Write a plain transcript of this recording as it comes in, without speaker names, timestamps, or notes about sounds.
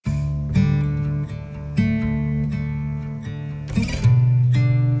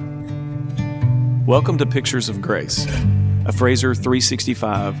Welcome to Pictures of Grace, a Fraser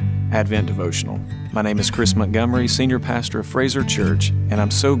 365 Advent devotional. My name is Chris Montgomery, Senior Pastor of Fraser Church, and I'm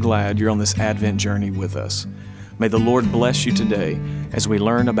so glad you're on this Advent journey with us. May the Lord bless you today as we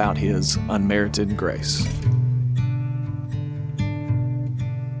learn about His unmerited grace.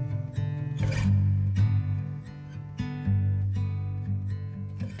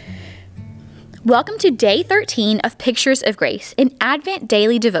 Welcome to Day 13 of Pictures of Grace, an Advent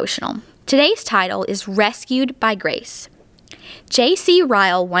daily devotional. Today's title is Rescued by Grace. J.C.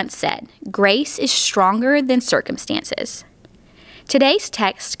 Ryle once said, "Grace is stronger than circumstances." Today's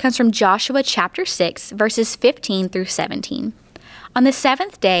text comes from Joshua chapter 6, verses 15 through 17. On the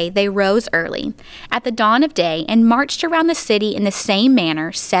seventh day they rose early, at the dawn of day, and marched around the city in the same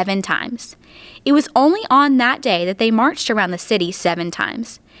manner 7 times. It was only on that day that they marched around the city 7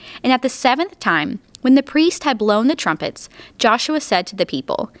 times. And at the 7th time, when the priest had blown the trumpets, Joshua said to the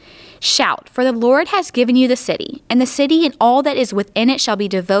people, "Shout, for the Lord has given you the city, and the city and all that is within it shall be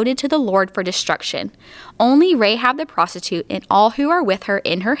devoted to the Lord for destruction. Only Rahab the prostitute and all who are with her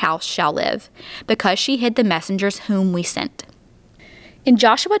in her house shall live, because she hid the messengers whom we sent." In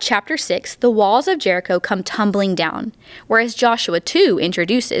Joshua chapter 6, the walls of Jericho come tumbling down, whereas Joshua 2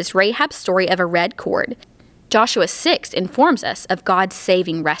 introduces Rahab's story of a red cord. Joshua 6 informs us of God's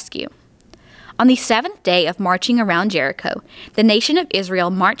saving rescue. On the 7th day of marching around Jericho, the nation of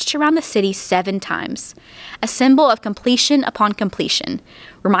Israel marched around the city 7 times, a symbol of completion upon completion.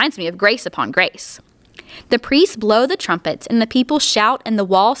 Reminds me of grace upon grace. The priests blow the trumpets, and the people shout, and the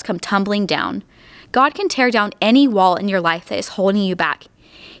walls come tumbling down. God can tear down any wall in your life that is holding you back.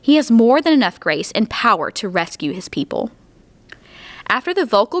 He has more than enough grace and power to rescue His people. After the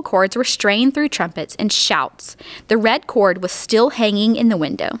vocal cords were strained through trumpets and shouts, the red cord was still hanging in the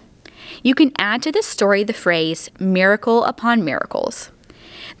window. You can add to this story the phrase, miracle upon miracles.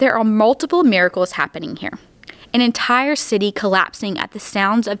 There are multiple miracles happening here. An entire city collapsing at the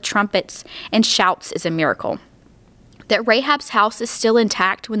sounds of trumpets and shouts is a miracle. That Rahab's house is still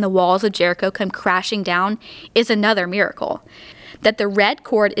intact when the walls of Jericho come crashing down is another miracle. That the red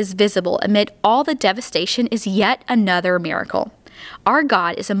cord is visible amid all the devastation is yet another miracle. Our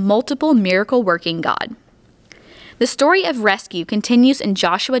God is a multiple miracle-working God. The story of rescue continues in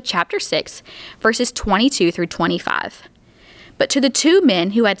Joshua chapter 6, verses 22 through 25. But to the 2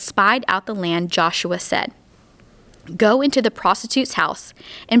 men who had spied out the land, Joshua said, "Go into the prostitute's house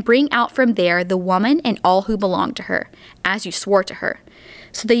and bring out from there the woman and all who belong to her, as you swore to her."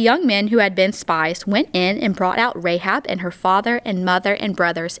 So the young men who had been spies went in and brought out Rahab and her father and mother and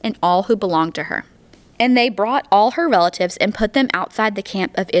brothers and all who belonged to her. And they brought all her relatives and put them outside the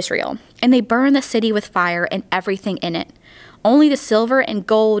camp of Israel. And they burned the city with fire and everything in it. Only the silver and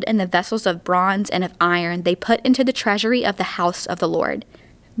gold and the vessels of bronze and of iron they put into the treasury of the house of the Lord.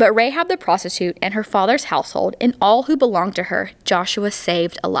 But Rahab the prostitute and her father's household and all who belonged to her, Joshua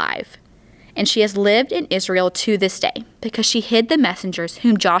saved alive. And she has lived in Israel to this day, because she hid the messengers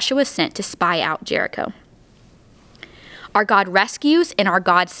whom Joshua sent to spy out Jericho. Our God rescues and our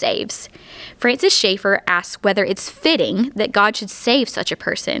God saves. Francis Schaeffer asks whether it's fitting that God should save such a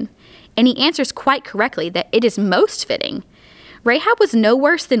person, and he answers quite correctly that it is most fitting. Rahab was no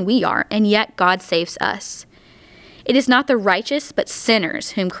worse than we are, and yet God saves us. It is not the righteous, but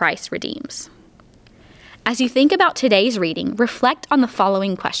sinners whom Christ redeems. As you think about today's reading, reflect on the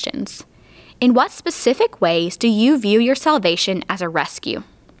following questions. In what specific ways do you view your salvation as a rescue?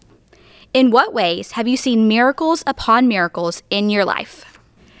 In what ways have you seen miracles upon miracles in your life?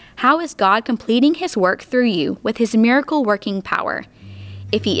 How is God completing His work through you with His miracle-working power?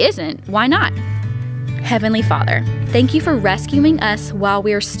 If He isn't, why not? Heavenly Father, thank you for rescuing us while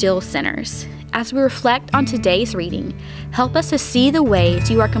we are still sinners. As we reflect on today's reading, help us to see the ways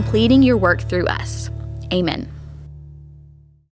you are completing your work through us. Amen.